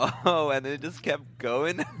mountain. Mm-hmm. Oh, and it just kept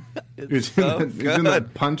going. It's so good. He's in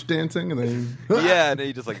that punch dancing, and then yeah, and then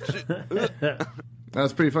he just like.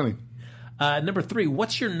 That's pretty funny. Number 3,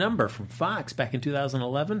 What's Your Number from Fox back in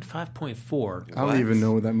 2011, 5.4. I don't even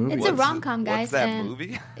know what that movie is. It's a rom-com, guys. What's that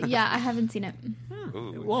movie? Yeah, I haven't seen it.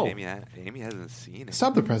 Ooh, Whoa. Amy hasn't seen it.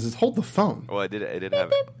 Stop the presses. Hold the phone. Well, it did have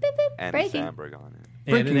Beep, beep, beep. Andy Breaking. Samberg on it.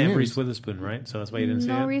 And it didn't have news. Reese Witherspoon, right? So that's why you didn't see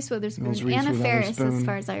No it? Reese Witherspoon. No Reese Anna Faris, Witherspoon. as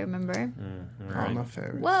far as I remember. All right. Anna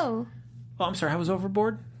Faris. Whoa. Oh, I'm sorry. I was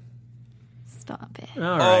overboard? Stop it.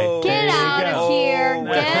 All right. Oh. Get There you out go. of here.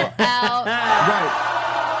 Get out.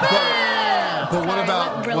 Right. But what Sorry,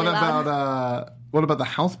 about really loud. what about the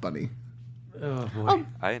House Bunny? Oh, boy. Oh,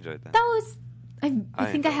 I enjoyed that. that was... I think I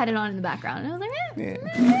enjoyed had it on in the background. And I was like,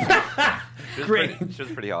 Yeah. She was Great. She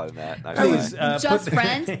was pretty hot in that. Not gonna Please, lie. Just put-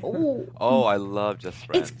 Friends. Ooh. Oh, I love Just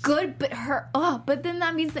Friends. It's good, but but then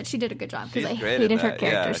that means that she did a good job because She's I great at hated her that.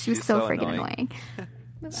 character. Yeah, she was she's so so friggin' annoying.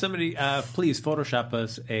 annoying. Somebody, please Photoshop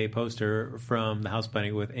us a poster from the House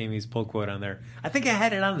Bunny with Amy's pull quote on there. I think I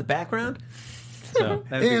had it on in the background. So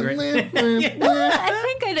that'd be great. I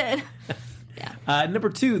think I did. Number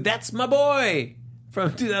 2, That's My Boy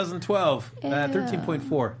from 2012.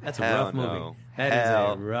 13.4. That's a Hell rough movie. no. That is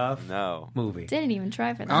a rough movie. Didn't even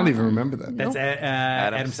try for that. I don't even remember that. That's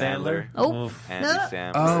Adam Sandler. Oh. Andy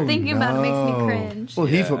Samberg. Oh, Thinking about it makes me cringe. Well,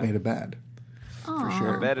 he's what made it bad. For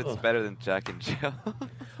sure. I bet it's better than Jack and Jill.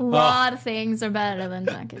 A lot of things are better than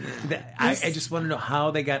Jack and Jill. I just want to know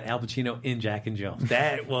how they got Al Pacino in Jack and Jill.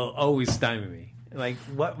 That will always stymie me. Like,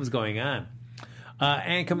 what was going on?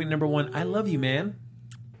 And coming number 1, I Love You, Man.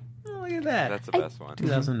 Oh, look at that. That's the best one.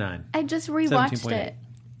 2009. I just rewatched 17.8. it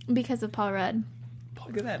because of Paul Rudd.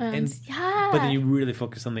 Look at that. Yeah. But then you really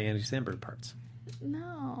focus on the Andy Samberg parts.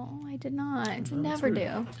 No, I did not. I never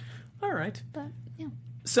do. All right. But, yeah.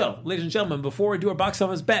 So, ladies and gentlemen, before we do our box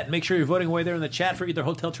office bet, make sure you're voting away there in the chat for either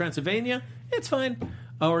Hotel Transylvania, it's fine,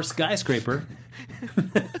 or Skyscraper.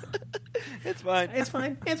 It's fine. It's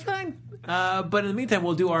fine. It's fine. But in the meantime,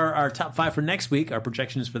 we'll do our top 5 for next week, our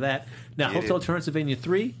projections for that. Now, Hotel Transylvania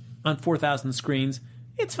 3 on 4,000 screens.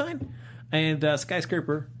 It's fine. And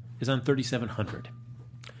Skyscraper is on 3,700.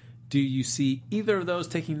 Do you see either of those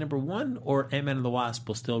taking number 1, or Ant-Man and the Wasp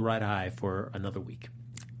will still ride high for another week?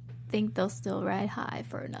 Think they'll still ride high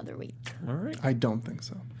for another week. All right. I don't think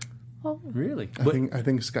so. Oh. Really? I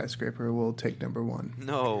think Skyscraper will take number 1.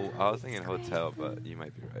 No, I was thinking Hotel, but you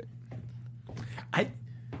might be right.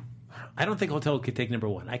 I don't think Hotel could take number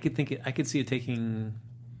 1. I could see it taking.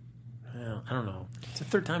 Well, I don't know. It's the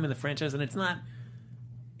 3rd time in the franchise, and it's not.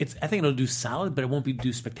 I think it'll do solid, but it won't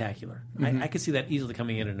do spectacular. I could see that easily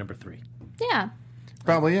coming in at number 3. Yeah.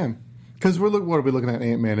 Probably, yeah. Because what are we looking at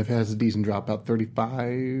Ant-Man if it has a decent dropout?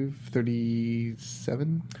 35,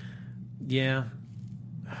 37? Yeah.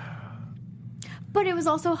 But it was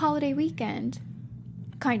also a holiday weekend.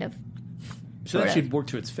 Kind of. So that should work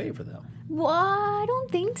to its favor, though. Well, I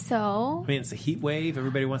don't think so. I mean, it's a heat wave.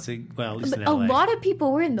 Everybody wants to, well, at least in A LA. lot of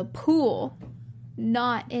people were in the pool,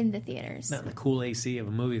 not in the theaters. Not in the cool AC of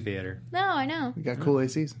a movie theater. No, I know. We got cool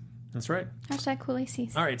ACs. That's right. Hashtag cool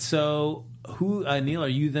ACs. All right, so Neil, are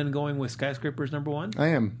you then going with Skyscraper's number 1? I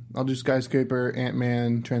am. I'll do Skyscraper,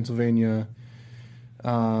 Ant-Man, Transylvania,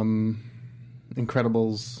 Incredibles,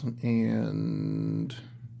 and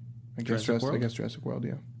I guess Jurassic World,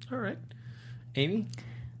 yeah. All right. Amy?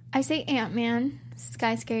 I say Ant-Man,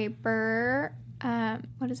 Skyscraper,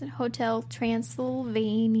 what is it? Hotel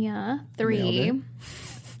Transylvania 3.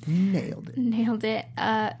 Nailed it.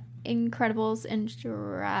 Incredibles and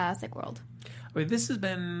Jurassic World. I mean, this has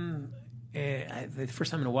been the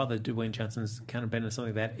first time in a while that Dwayne Johnson's kind of been in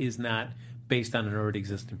something that is not based on an already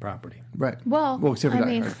existing property. Right. Well, except for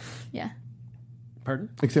Die Hard. Yeah.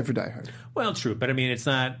 Pardon? Except for Die Hard. Well, true, but I mean, it's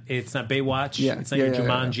not Baywatch. Yeah. It's not your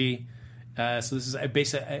Jumanji. So this is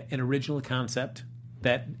basically an original concept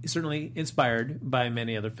that is certainly inspired by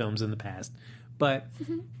many other films in the past, but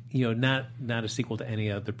not a sequel to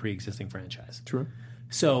any other pre-existing franchise. True.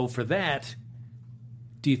 So for that,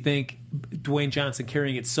 do you think Dwayne Johnson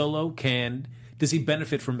carrying it solo does he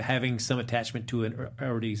benefit from having some attachment to an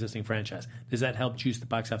already existing franchise? Does that help juice the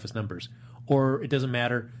box office numbers? Or it doesn't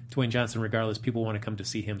matter, Dwayne Johnson, regardless, people want to come to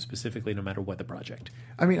see him specifically no matter what the project?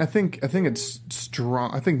 I mean, I think it's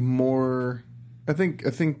strong. I think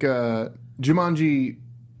Jumanji,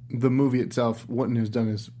 the movie itself, wouldn't have done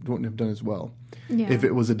as well if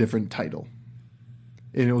it was a different title.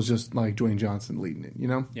 And it was just like Dwayne Johnson leading it,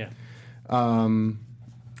 Yeah.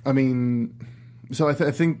 I mean, so I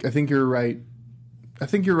think you're right. I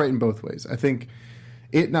think you're right in both ways. I think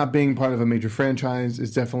it not being part of a major franchise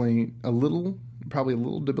is definitely probably a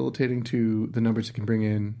little debilitating to the numbers it can bring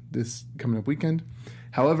in this coming up weekend.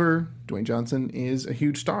 However, Dwayne Johnson is a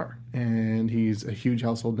huge star, and he's a huge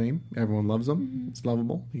household name. Everyone loves him. Mm-hmm. It's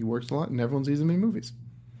lovable. He works a lot, and everyone sees him in movies.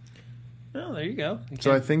 Oh, there you go.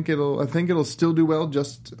 So I think it'll still do well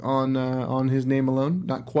just on his name alone.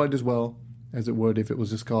 Not quite as well as it would if it was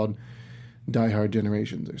just called Die Hard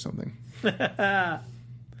Generations or something. Better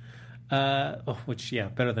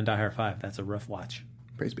than Die Hard 5. That's a rough watch.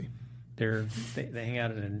 Praise be. They hang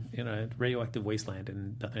out in a radioactive wasteland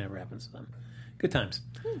and nothing ever happens to them. Good times.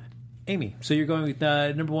 Amy, so you're going with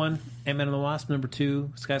number 1, Ant-Man and the Wasp, number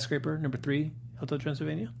 2, Skyscraper, number 3, Hotel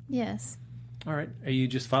Transylvania? Yes. All right. Are you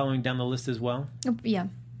just following down the list as well? Yeah,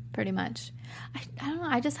 pretty much. I don't know.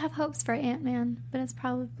 I just have hopes for Ant-Man, but it's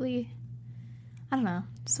probably, I don't know.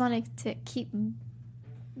 Just wanted to keep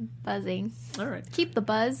buzzing. All right. Keep the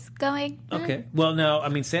buzz going. Okay. Well, no, I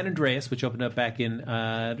mean, San Andreas, which opened up back in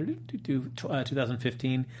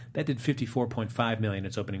 2015, that did $54.5 million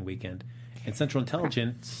its opening weekend. And Central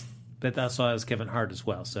Intelligence, that saw as Kevin Hart as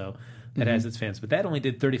well. So that has its fans. But that only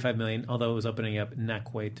did $35 million, although it was opening up not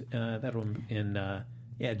quite that one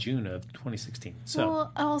in June of 2016. So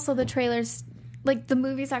well, also the trailers, like the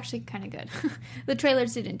movie's actually kind of good. The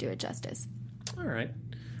trailers didn't do it justice. all right,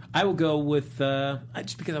 I will go with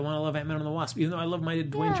just because I want to love Ant-Man and the Wasp. Even though I love my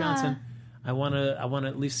Dwayne Johnson, I want to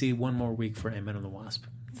at least see one more week for Ant-Man and the Wasp.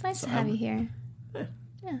 It's nice to have you here.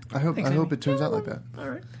 I hope it turns out like that. All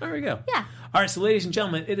right, there we go. Yeah. All right, so ladies and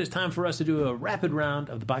gentlemen, it is time for us to do a rapid round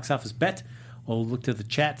of the box office bet. We'll look to the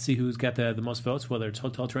chat, see who's got the most votes, whether it's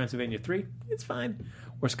Hotel Transylvania 3, it's fine,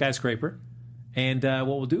 or Skyscraper. And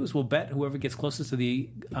what we'll do is we'll bet whoever gets closest to the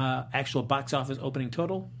actual box office opening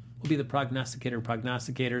total will be the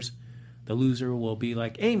prognosticators. The loser will be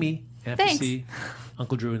like Amy and have to see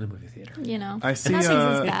Uncle Drew in the movie theater. You know, I see.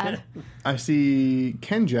 bad. I see.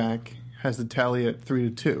 Ken Jack has the tally at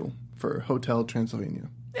 3-2 for Hotel Transylvania.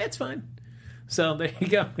 It's fine. So there you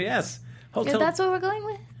go. Yes, Yeah, that's what we're going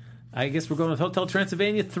with. I guess we're going with Hotel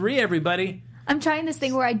Transylvania 3. Everybody. I'm trying this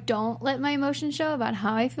thing where I don't let my emotions show about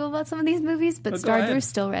how I feel about some of these movies, but Star Drew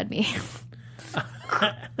still read me.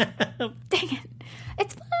 Dang it.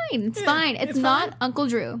 It's fine. It's fine. It's not fine. Uncle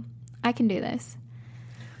Drew. I can do this.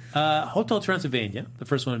 Hotel Transylvania, the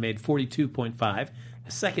first one made $42.5.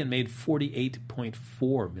 The second made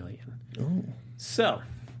 $48.4 million. Oh. So,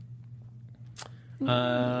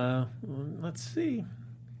 let's see.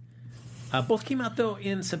 Both came out, though,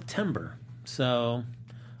 in September. So,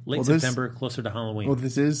 late September, closer to Halloween. Well,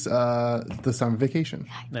 this is the summer vacation.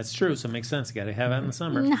 That's true, so it makes sense. You got to have it in the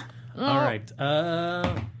summer. No. All right.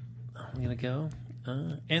 I'm going to go.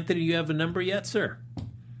 Anthony, do you have a number yet, sir?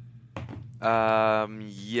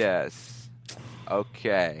 Yes.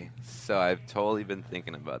 Okay. So I've totally been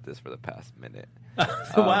thinking about this for the past minute.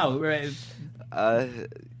 Wow. Right. I'll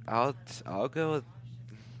go with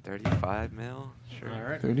 35 mil. Sure. All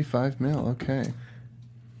right. 35 mil. Okay.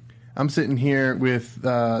 I'm sitting here with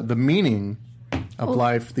the meaning of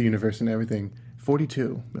life, the universe, and everything.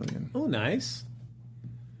 42 million. Oh, nice.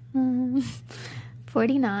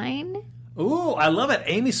 49. Ooh, I love it.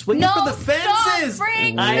 Amy swinging for the fences.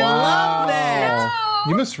 Frank, I love that. No.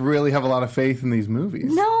 You must really have a lot of faith in these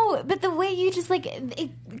movies. No, but the way you just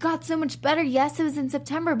it got so much better. Yes, it was in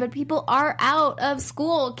September, but people are out of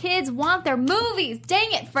school. Kids want their movies.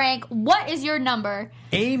 Dang it, Frank. What is your number?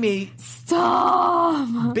 Amy.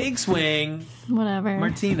 Stop. Big swing. Whatever.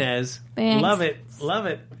 Martinez. Thanks. Love it. Love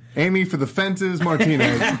it. Amy for the fences,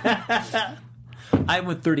 Martinez. I'm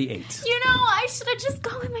with 38. You know, I should have just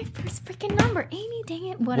gone with my first freaking number. Amy, dang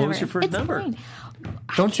it, whatever. What was your first number? Fine.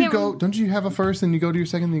 Don't you have a first and you go to your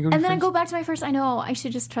second and you go to and your then first? I go back to my first. I know, I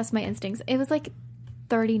should just trust my instincts. It was like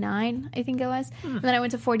 39, I think it was. And then I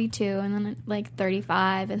went to 42 and then like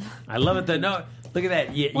 35. And I love it though. No, look at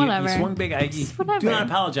that. You swung big. You do not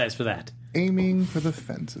apologize for that. Aiming for the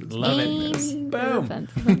fences. Love it. Boom.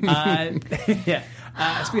 Yeah.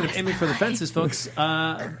 Speaking of aiming for the fences, folks,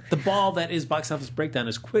 the ball that is Box Office Breakdown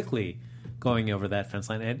is quickly going over that fence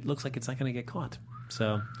line. It looks like it's not going to get caught.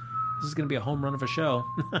 So this is going to be a home run of a show,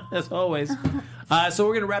 as always. So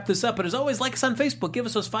we're going to wrap this up. But as always, like us on Facebook. Give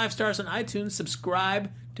us those 5 stars on iTunes. Subscribe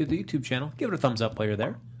to the YouTube channel. Give it a thumbs up while you're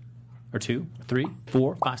there. Or 2, 3,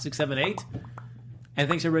 4, 5, 6, 7, 8. And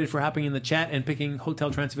thanks, everybody, for hopping in the chat and picking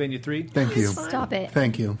Hotel Transylvania 3. Thank you. Stop it.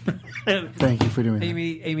 Thank you. Thank you for doing that.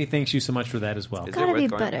 Amy, thanks you so much for that as well. Is it worth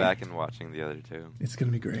going back and watching the other two? It's going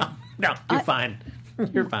to be great. No, you're fine.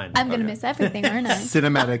 You're fine. I'm going to miss everything, aren't I?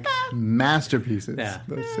 Cinematic masterpieces. Yeah.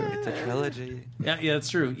 Those two. It's a trilogy. Yeah, that's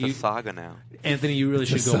true. It's a saga now. Anthony, you really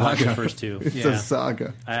should go watch the first 2. It's a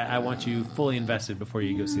saga. I want you fully invested before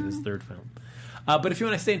you go see this third film. But if you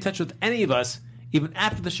want to stay in touch with any of us, even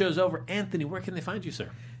after the show's over, Anthony, where can they find you, sir?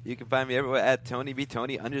 You can find me everywhere at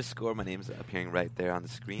TonyBTony_. My name's appearing right there on the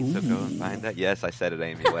screen, so go and find that. Yes, I said it,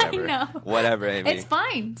 Amy. Whatever. I know. Whatever, Amy. It's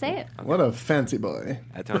fine. Say it. What a fancy boy.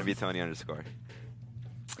 At TonyBTony_.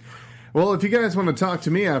 Well, if you guys want to talk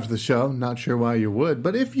to me after the show, not sure why you would,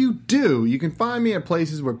 but if you do, you can find me at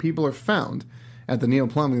places where people are found. At the Neil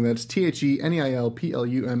Plumley, that's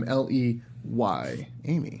TheNeilPlumley.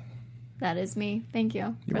 Amy. That is me. Thank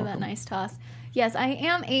you for that nice toss. Yes, I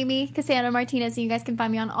am Amy Cassandra Martinez, and you guys can find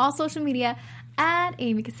me on all social media at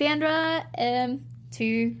Amy Cassandra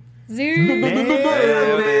M2Z.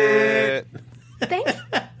 Thanks.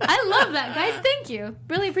 I love that, guys. Thank you.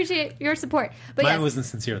 Really appreciate your support. But Mine wasn't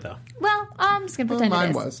sincere, though. Well, I'm just going to pretend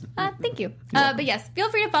mine it is. was. Thank you. But yes, feel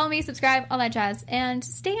free to follow me, subscribe, all that jazz, and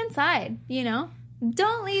stay inside, you know?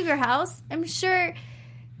 Don't leave your house. I'm sure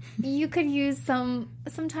you could use some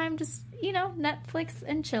time just, Netflix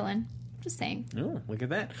and chilling. Just saying. Oh, look at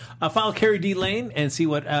that. Follow Carrie D. Lane and see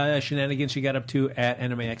what shenanigans she got up to at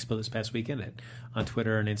Anime Expo this past weekend on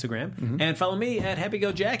Twitter and Instagram. Mm-hmm. And follow me at Happy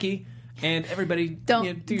Go Jackie. And everybody, do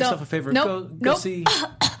yourself a favor. Go see.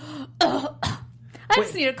 I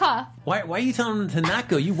just need a cough. Why are you telling them to not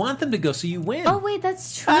go? You want them to go so you win. Oh, wait,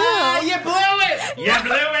 that's true. You blew it! You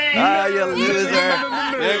blew it! You loser.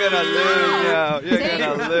 You're going to lose, yo. You're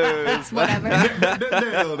going to lose. It's whatever.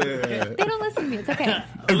 Nailed it. They don't listen to me. It's okay.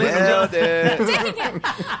 Nailed it. Dang it.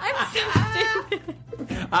 I'm so stupid.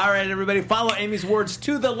 All right, everybody, follow Amy's words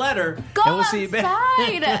to the letter. Go and we'll see you back.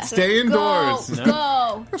 outside. Stay indoors.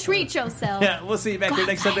 Go. Treat yourself. Yeah, we'll see you back here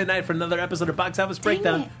next Sunday night for another episode of Box Office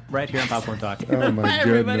Breakdown right here on Popcorn Talk. Oh, my Bye,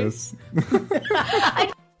 goodness.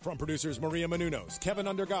 From producers Maria Menounos, Kevin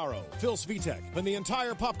Undergaro, Phil Svitek, and the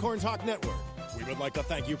entire Popcorn Talk Network, we would like to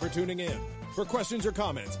thank you for tuning in. For questions or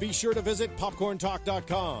comments, be sure to visit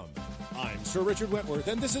popcorntalk.com. I'm Sir Richard Wentworth,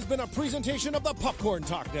 and this has been a presentation of the Popcorn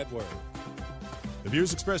Talk Network. The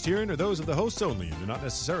views expressed herein are those of the hosts only and do not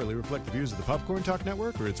necessarily reflect the views of the Popcorn Talk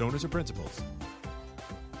Network or its owners or principals.